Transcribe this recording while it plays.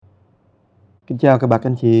Kính chào các bác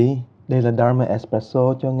anh chị, đây là Dharma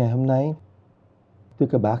Espresso cho ngày hôm nay. Thưa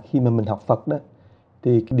các bác, khi mà mình học Phật đó,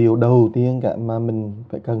 thì cái điều đầu tiên cả mà mình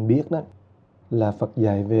phải cần biết đó là Phật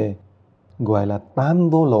dạy về gọi là tam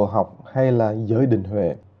vô lậu học hay là giới định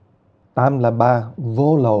huệ. Tam là ba,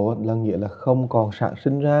 vô lậu là nghĩa là không còn sản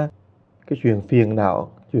sinh ra cái chuyện phiền não,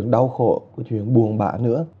 chuyện đau khổ, cái chuyện buồn bã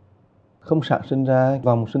nữa. Không sản sinh ra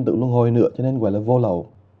vòng sinh tử luân hồi nữa cho nên gọi là vô lậu.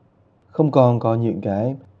 Không còn có những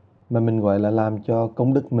cái mà mình gọi là làm cho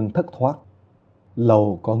công đức mình thất thoát.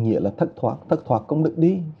 Lậu có nghĩa là thất thoát công đức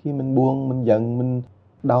đi. Khi mình buồn, mình giận, mình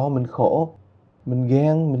đau, mình khổ, mình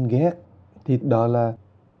ghen, mình ghét, thì đó là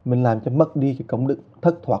mình làm cho mất đi cái công đức,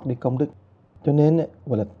 thất thoát đi công đức. Cho nên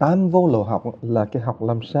gọi là tam vô lậu học là cái học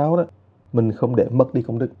làm sao đó mình không để mất đi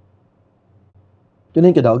công đức. Cho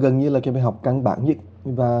nên cái đó gần như là cái bài học căn bản nhất,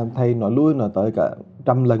 và thầy nói lui nói tới cả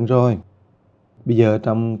 100 lần rồi. Bây giờ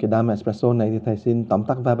trong cái Dharma Espresso này thì thầy xin tóm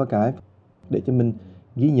tắt vài ba cái để cho mình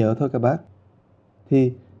ghi nhớ thôi các bác.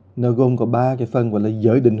 Thì nó gồm có 3 cái phần gọi là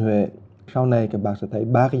giới định huệ. Sau này các bác sẽ thấy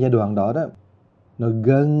 3 cái giai đoạn đó đó nó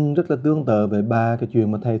gần rất là tương tự với 3 cái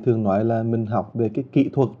chuyện mà thầy thường nói là mình học về cái kỹ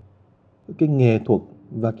thuật, cái nghệ thuật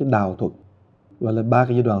và cái đạo thuật. Gọi là 3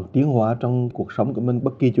 cái giai đoạn tiến hóa trong cuộc sống của mình.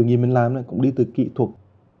 Bất kỳ chuyện gì mình làm đó, cũng đi từ kỹ thuật.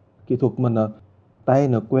 Kỹ thuật mà nó tay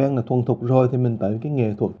nó quen, nó thuần thục rồi thì mình tới cái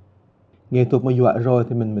nghệ thuật. Nghệ thuật mà giỏi rồi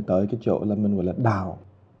thì mình mới tới cái chỗ là mình gọi là đạo.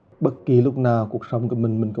 Bất kỳ lúc nào cuộc sống của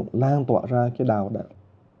mình cũng lan tỏa ra cái đạo đó.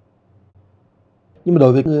 Nhưng mà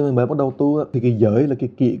đối với người mới bắt đầu tu thì cái giới là cái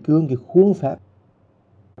kỷ cương, cái khuôn phép.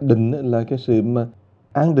 Định là cái sự mà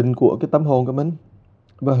an định của cái tâm hồn của mình,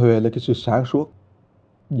 và huệ là cái sự sáng suốt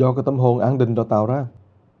do cái tâm hồn an định đó tạo ra.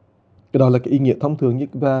 Cái đó là cái ý nghĩa thông thường nhất.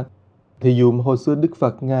 Và thí dụ mà hồi xưa Đức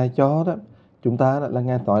Phật Ngài cho đó, chúng ta đó, là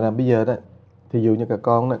Ngài nói là bây giờ đó, thí dụ như các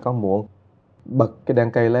con đó, con muốn bật cái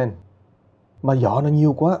đèn cầy lên mà gió nó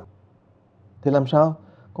nhiều quá thì làm sao?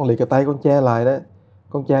 Con lấy cái tay con che lại đấy.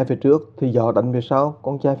 Con che phía trước thì gió đánh phía sau,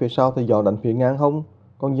 con che phía sau thì gió đánh phía ngang hông,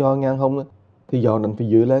 con gió ngang hông thì gió đánh phía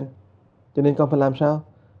dưới lên. Cho nên con phải làm sao?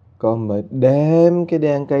 Con mới đem cái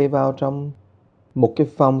đèn cầy vào trong một cái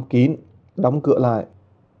phòng kín, đóng cửa lại,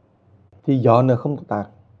 thì gió nó không tạt,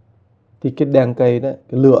 thì cái đèn cầy đó,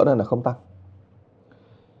 cái lửa đó nó không tắt.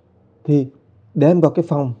 Thì đem vào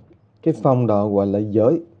cái phòng đó gọi là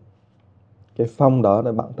giới. Cái phòng đó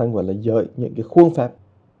là bản thân gọi là giới, những cái khuôn phép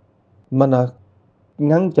mà nó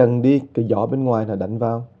ngăn chặn đi cái gió bên ngoài nó đánh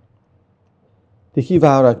vào. Thì khi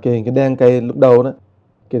vào là cái đèn cầy lúc đầu đó,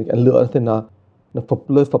 cái lửa thì nó phụp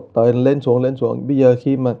lên phụp tới, lên xuống. Bây giờ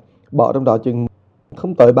khi mà bỏ trong đó chừng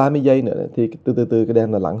không tới 30 giây nữa thì từ từ cái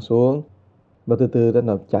đèn nó lắng xuống, và từ từ đó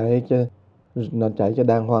nó cháy cho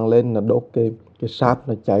đàng hoàng lên, nó đốt cái sáp,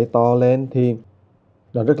 nó cháy to lên thì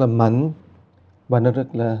nó rất là mạnh và nó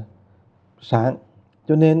rất là sáng.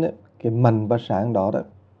 Cho nên cái mạnh và sáng đó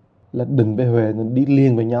là định với huệ nó đi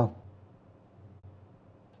liền với nhau.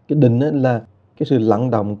 Cái định là cái sự lắng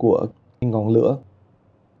động của cái ngọn lửa,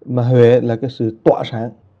 mà huệ là cái sự tỏa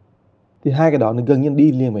sáng. Thì hai cái đó nó gần như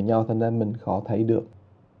đi liền với nhau, thành ra mình khó thấy được.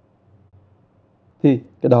 Thì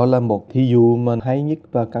cái đó là một thí dụ mà hay nhất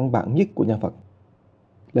và căn bản nhất của nhà Phật,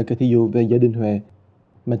 là cái thí dụ về giới định huệ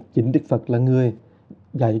mà chính Đức Phật là người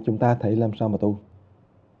dạy cho chúng ta thấy làm sao mà tu.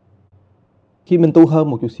 Khi mình tu hơn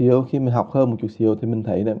một chút xíu, khi mình học hơn một chút xíu thì mình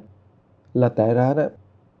thấy đó là tại ra đó,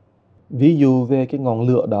 ví dụ về cái ngọn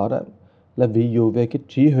lửa đó là ví dụ về cái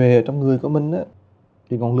trí huệ trong người của mình đó.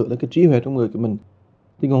 Cái ngọn lửa là cái trí huệ trong người của mình.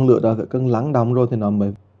 Thì ngọn lửa đó phải cần lắng động rồi thì nó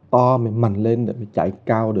mới to, mới mạnh lên để mới cháy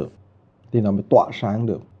cao được, thì nó mới tỏa sáng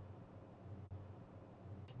được.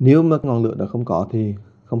 Nếu mà ngọn lửa đó không có thì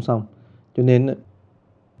không xong. Cho nên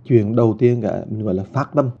chuyện đầu tiên cả mình gọi là phát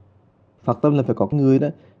tâm. Phát tâm là phải có người đó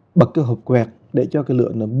bật cái hộp quẹt để cho cái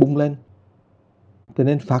lửa nó bung lên. Thế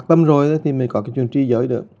nên phát tâm rồi thì mới có cái chuyện tri giới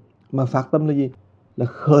được. Mà phát tâm là gì? Là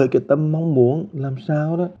khởi cái tâm mong muốn làm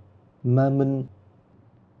sao đó mà mình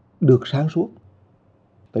được sáng suốt.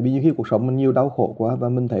 Tại vì nhiều khi cuộc sống mình nhiều đau khổ quá và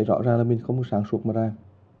mình thấy rõ ràng là mình không sáng suốt mà ra.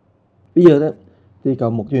 Bây giờ đó thì có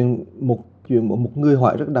một người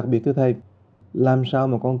hỏi rất đặc biệt thưa thầy: làm sao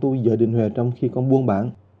mà con tu giới định huệ trong khi con buôn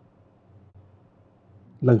bán?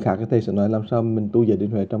 Lần khác thầy sẽ nói làm sao mình tu giới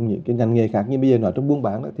định huệ trong những cái ngành nghề khác, nhưng bây giờ nói trong buôn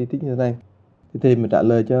bán đó thì thích như thế này. Thì thầy mới trả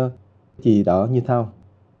lời cho chị đó như thao: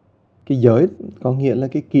 cái giới có nghĩa là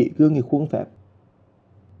cái kỷ cương, cái khuôn phép.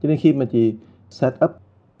 Cho nên khi mà chị set up,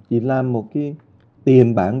 chị làm một cái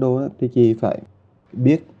tiệm bán đồ đó, thì chị phải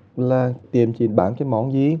biết là tiệm chị bán cái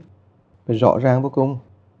món gì, phải rõ ràng vô cùng.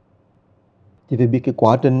 Chị phải biết cái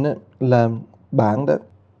quá trình đó, là bán đó,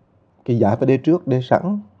 cái giá phải đề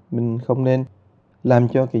sẵn. Mình không nên làm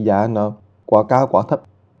cho cái giá nó quá cao quá thấp,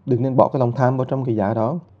 đừng nên bỏ cái lòng tham vào trong cái giá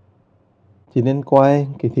đó. Chị nên coi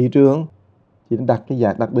cái thị trường, chị nên đặt cái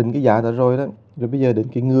giá, đặt định cái giá đó rồi đó. Rồi bây giờ đến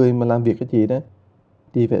cái người mà làm việc cho chị đó,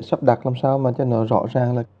 thì phải sắp đặt làm sao mà cho nó rõ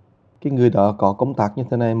ràng là cái người đó có công tác như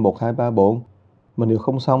thế này, một 2 3 4. Mà nếu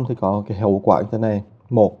không xong thì có cái hậu quả như thế này,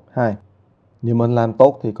 một 2. Nếu mà làm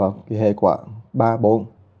tốt thì có cái hệ quả 3 4.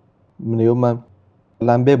 Nếu mà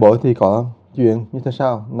làm bê bối thì có chuyện như thế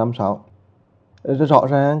sao, 5 6. Rất rõ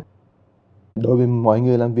ràng, đối với mọi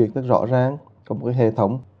người làm việc rất rõ ràng, có một cái hệ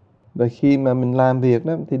thống. Và khi mà mình làm việc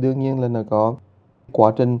đó thì đương nhiên là nó có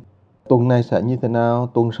quá trình, tuần này sẽ như thế nào,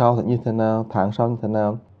 tuần sau sẽ như thế nào, tháng sau như thế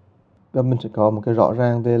nào. Và mình sẽ có một cái rõ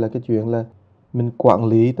ràng về là cái chuyện là mình quản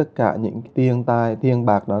lý tất cả những cái tiền tài, tiền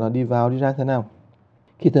bạc đó nó đi vào đi ra thế nào.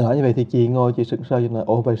 Khi tôi nói như vậy thì chị ngồi chị sững sờ, chị nói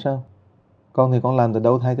ồ vậy sao, con thì con làm từ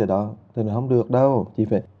đâu thay từ đó, thì nó không được đâu. Chị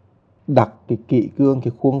phải đặt cái kỷ cương,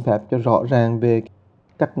 cái khuôn phép cho rõ ràng về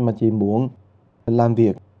cách mà chị muốn làm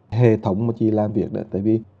việc, hệ thống mà chị làm việc đó. Tại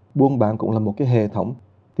vì buôn bán cũng là một cái hệ thống,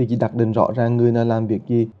 thì chị đặt định rõ ràng người nào làm việc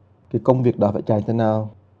gì, cái công việc đó phải chạy thế nào,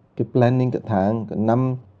 cái planning cả tháng, cả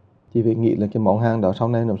năm. Chị phải nghĩ là cái món hàng đó sau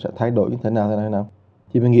này nó sẽ thay đổi như thế nào thế này nào.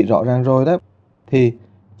 Chị phải nghĩ rõ ràng rồi đó, thì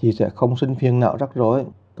chị sẽ không sinh phiền não rắc rối,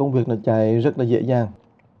 công việc nó chạy rất là dễ dàng.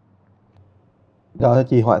 Đó là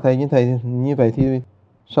chị hỏi thầy, như vậy thì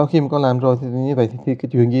sau khi mà con làm rồi thì như vậy thì cái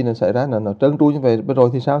chuyện gì nó xảy ra, nó trơn tru như vậy rồi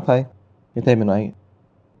thì sao thầy? Thì thầy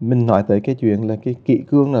mình nói tới cái chuyện là cái kỷ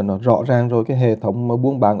cương là nó rõ ràng rồi, cái hệ thống mà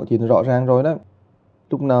buôn bán của chị nó rõ ràng rồi đó.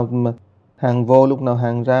 Lúc nào mà hàng vô, lúc nào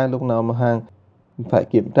hàng ra, lúc nào mà hàng phải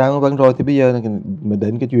kiểm tra vân rồi, thì bây giờ là mình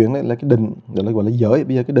đến cái chuyện đấy là cái định, gọi là giới.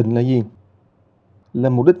 Bây giờ cái định là gì, là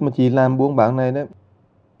mục đích mà chị làm buôn bán này đấy,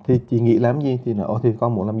 thì chị nghĩ làm gì thì nó thì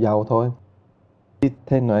con muốn làm giàu thôi. Thì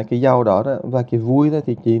thầy nói cái giàu đó, đó và cái vui đó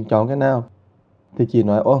thì chị chọn cái nào, thì chị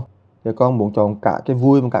nói thì con muốn chọn cả cái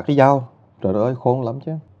vui và cả cái giàu. Trời ơi khôn lắm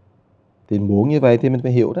chứ. Thì muốn như vậy thì mình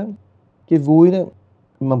phải hiểu đó, cái vui đó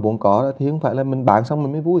mà muốn có đó, thì không phải là mình bán xong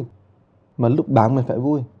mình mới vui, mà lúc bán mình phải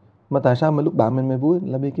vui. Mà tại sao mà lúc bán mình mới vui,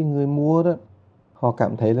 là vì cái người mua đó họ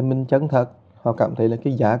cảm thấy là mình chân thật, họ cảm thấy là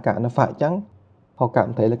cái giá cả nó phải chăng, họ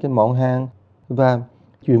cảm thấy là cái món hàng và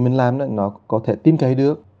chuyện mình làm đó nó có thể tin cậy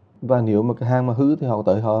được. Và nếu mà cái hàng mà hư thì họ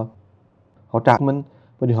tới họ họ trả mình,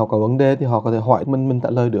 và nếu họ có vấn đề thì họ có thể hỏi mình trả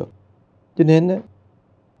lời được. Cho nên đó,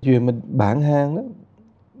 chuyện mình bán hàng đó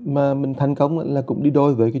mà mình thành công là cũng đi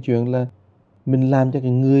đôi với cái chuyện là mình làm cho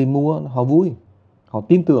cái người mua họ vui, họ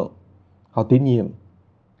tin tưởng, họ tín nhiệm,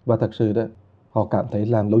 và thật sự đó họ cảm thấy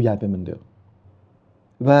làm lâu dài với mình được.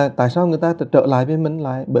 Và tại sao người ta trở lại với mình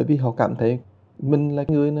lại, bởi vì họ cảm thấy mình là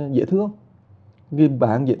người dễ thương, người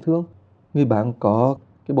bạn dễ thương, người bạn có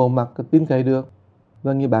cái bộ mặt tin cậy được,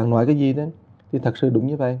 và người bạn nói cái gì đó thì thật sự đúng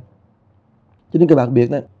như vậy. Cho nên các bạn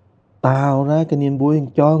biết đấy, tạo ra cái niềm vui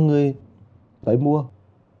cho người tới mua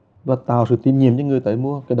và tạo sự tín nhiệm cho người tới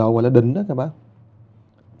mua, cái đó gọi là định đó các bạn.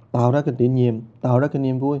 Tạo ra cái tín nhiệm, tạo ra cái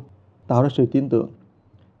niềm vui, tạo ra sự tin tưởng.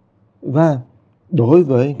 Và đối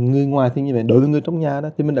với người ngoài thì như vậy, đối với người trong nhà đó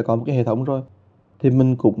thì mình đã có một cái hệ thống rồi, thì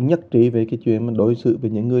mình cũng nhất trí về cái chuyện mình đối xử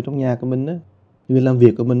với những người trong nhà của mình đó, người làm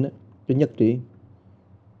việc của mình đó, cho nhất trí.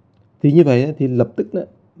 Thì như vậy thì lập tức đó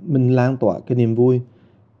mình lan tỏa cái niềm vui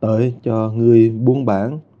tới cho người buôn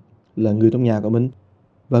bán là người trong nhà của mình,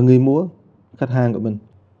 và người mua, khách hàng của mình.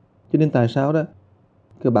 Cho nên tại sao đó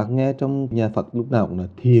các bạn nghe trong nhà Phật lúc nào cũng là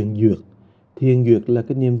thiền duyệt. Thiền duyệt là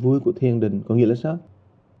cái niềm vui của thiền định, có nghĩa là sao?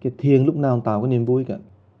 Cái thiền lúc nào cũng tạo cái niềm vui cả.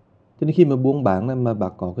 Cho nên khi mà buôn bán mà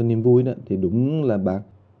bạn có cái niềm vui đó thì đúng là bạn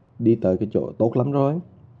đi tới cái chỗ tốt lắm rồi.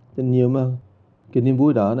 Cho nên nhiều mà cái niềm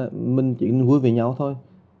vui đó, mình chỉ vui với nhau thôi.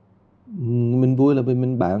 Mình vui là vì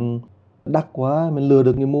mình bán đắt quá, mình lừa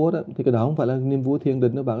được người mua đó, thì cái đó không phải là niềm vui thiền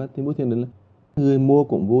định đâu bạn ơi. Niềm vui thiền định là người mua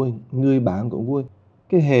cũng vui, người bán cũng vui.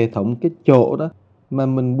 Cái hệ thống, cái chỗ đó mà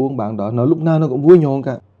mình buôn bán đó, nó lúc nào nó cũng vui nhộn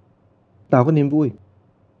cả, tạo cái niềm vui.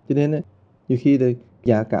 Cho nên ấy, nhiều khi thì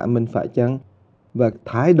giá cả mình phải chăng, và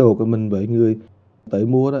thái độ của mình với người tới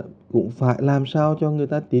mua đó cũng phải làm sao cho người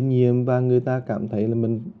ta tín nhiệm, và người ta cảm thấy là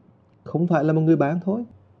mình không phải là một người bán thôi,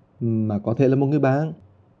 mà có thể là một người bán,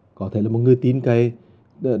 có thể là một người tin cậy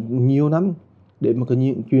nhiều năm, để mà có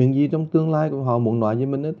những chuyện gì trong tương lai của họ muốn nói với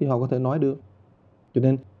mình ấy, thì họ có thể nói được. Cho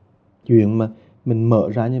nên chuyện mà mình mở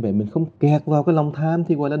ra như vậy, mình không kẹt vào cái lòng tham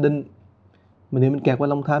thì gọi là định. Mà nếu mình kẹt vào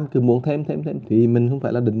lòng tham, cứ muốn thêm thì mình không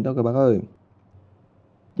phải là định đâu các bác ơi.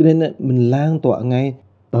 Cho nên ấy, mình lan tỏa ngay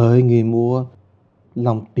tới người mua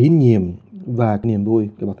lòng tín nhiệm và cái niềm vui.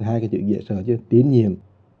 Các bạn thấy hai cái chữ dễ sợ chứ, tín nhiệm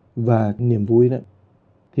và cái niềm vui đó.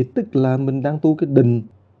 Thì tức là mình đang tu cái định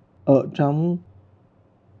ở trong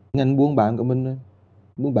ngành buôn bán của mình.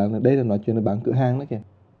 Buôn bán là đây là nói chuyện là bán cửa hàng đó kìa.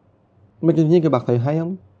 Mà tự nhiên các bạn thấy hay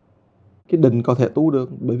không? Cái định có thể tu được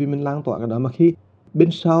bởi vì mình lan tỏa cái đó. Mà khi bên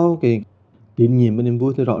sau cái tín nhiệm và niềm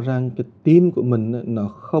vui thì rõ ràng cái tim của mình á, nó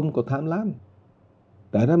không có tham lam.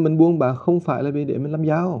 Tại ra mình buôn bán không phải là vì để mình làm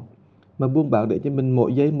giàu, mà buôn bán để cho mình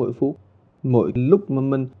mỗi giây mỗi phút, mỗi lúc mà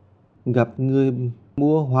mình gặp người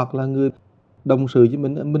mua hoặc là người đồng sự với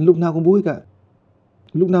mình lúc nào cũng vui cả,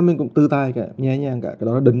 lúc nào mình cũng tự tại cả, nhẹ nhàng cả. Cái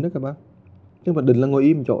đó là định đó các bác, chứ không phải định là ngồi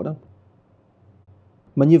im một chỗ đâu.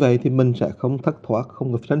 Mà như vậy thì mình sẽ không thất thoát,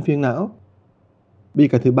 không có sanh phiền não. Vì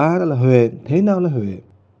cái thứ ba đó là huệ. Thế nào là huệ?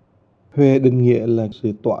 Huệ định nghĩa là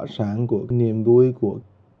sự tỏa sáng của niềm vui, của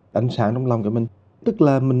ánh sáng trong lòng của mình. Tức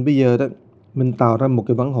là mình bây giờ đó, mình tạo ra một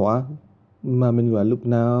cái văn hóa mà mình gọi lúc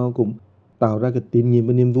nào cũng tạo ra cái tín nhiệm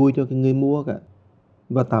và niềm vui cho cái người mua cả.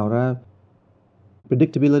 Và tạo ra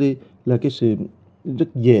predictability là cái sự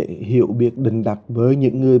rất dễ hiểu biết định đặt với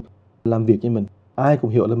những người làm việc với mình. Ai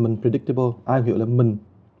cũng hiểu là mình predictable, ai cũng hiểu là mình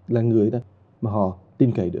là người đó mà họ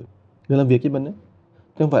tin cậy được. Người làm việc với mình ấy.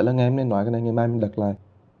 Chứ không phải là ngày hôm nay nói cái này, ngày mai mình đặt lại.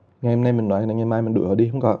 Ngày hôm nay mình nói cái này, ngày mai mình đuổi họ đi.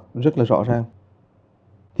 Không có, rất là rõ ràng.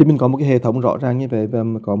 Thì mình có một cái hệ thống rõ ràng như vậy và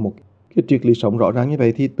có một cái triết lý sống rõ ràng như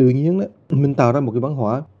vậy thì tự nhiên đó, mình tạo ra một cái văn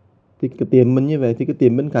hóa. Thì cái tiệm mình như vậy thì cái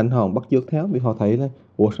tiệm bên cạnh họ bắt chước theo, vì họ thấy là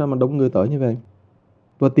ủa sao mà đông người tới như vậy.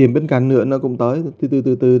 Và tiệm bên cạnh nữa nó cũng tới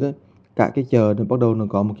từ từ đó. Cả cái chợ nó bắt đầu nó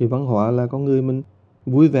có một cái văn hóa là con người mình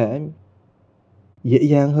vui vẻ, dễ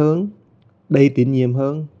dàng hơn, đầy tín nhiệm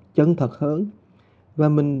hơn, chân thật hơn. Và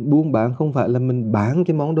mình buôn bán không phải là mình bán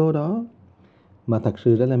cái món đồ đó, mà thật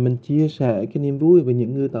sự ra là mình chia sẻ cái niềm vui với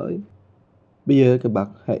những người tới. Bây giờ các bạn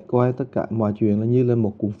hãy coi tất cả mọi chuyện là như là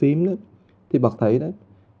một cuốn phim đó. Thì bạn thấy đấy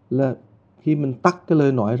là khi mình tắt cái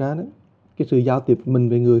lời nói ra đó, cái sự giao tiếp mình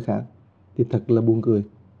với người khác thì thật là buồn cười.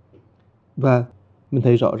 Và mình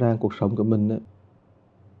thấy rõ ràng cuộc sống của mình đó,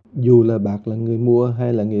 dù là bạn là người mua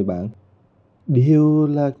hay là người bán, đều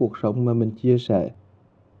là cuộc sống mà mình chia sẻ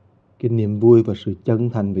cái niềm vui và sự chân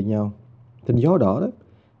thành với nhau. Thành do đó đó,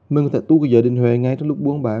 mình có thể tu cái giới định huệ ngay trong lúc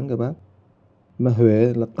buôn bán các bác. Mà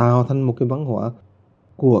huệ là tạo thành một cái văn hóa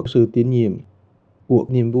của sự tín nhiệm, của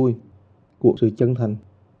niềm vui, của sự chân thành.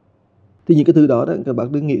 Thì những cái thứ đó, các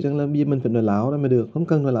bác đừng nghĩ rằng là bây giờ mình phải nói láo đó mới được. Không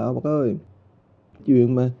cần nói láo bác ơi.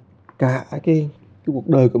 Chuyện mà cả cái cuộc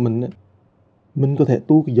đời của mình ấy, mình có thể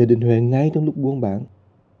tu cái giới định huệ ngay trong lúc buôn bán.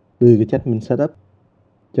 Từ cái cách mình set up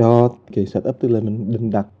cho cái set up, tức là mình định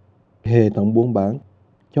đặt hệ thống buôn bán,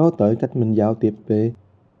 cho tới cách mình giao tiếp với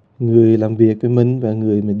người làm việc với mình và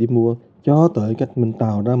người mình đi mua, cho tới cách mình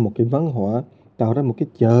tạo ra một cái văn hóa, tạo ra một cái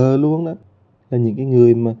chợ luôn đó. Là những cái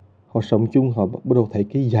người mà họ sống chung, họ bắt đầu thấy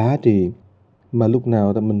cái giá trị mà lúc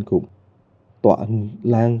nào đó mình cũng tỏa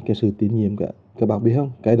lan cái sự tín nhiệm cả. Các bạn biết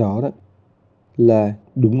không? Cái đó đó là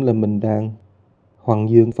đúng là mình đang hoàng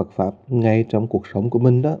dương Phật Pháp ngay trong cuộc sống của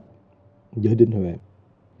mình đó. Giới định huệ.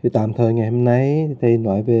 Thì tạm thời ngày hôm nay thầy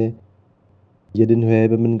nói về giới định huệ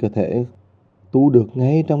và mình có thể tu được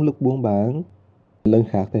ngay trong lúc buôn bán. Lần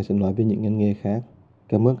khác thầy sẽ nói về những ngành nghề khác.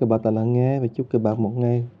 Cảm ơn các bạn đã lắng nghe và chúc các bạn một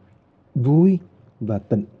ngày vui và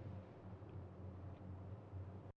tịnh.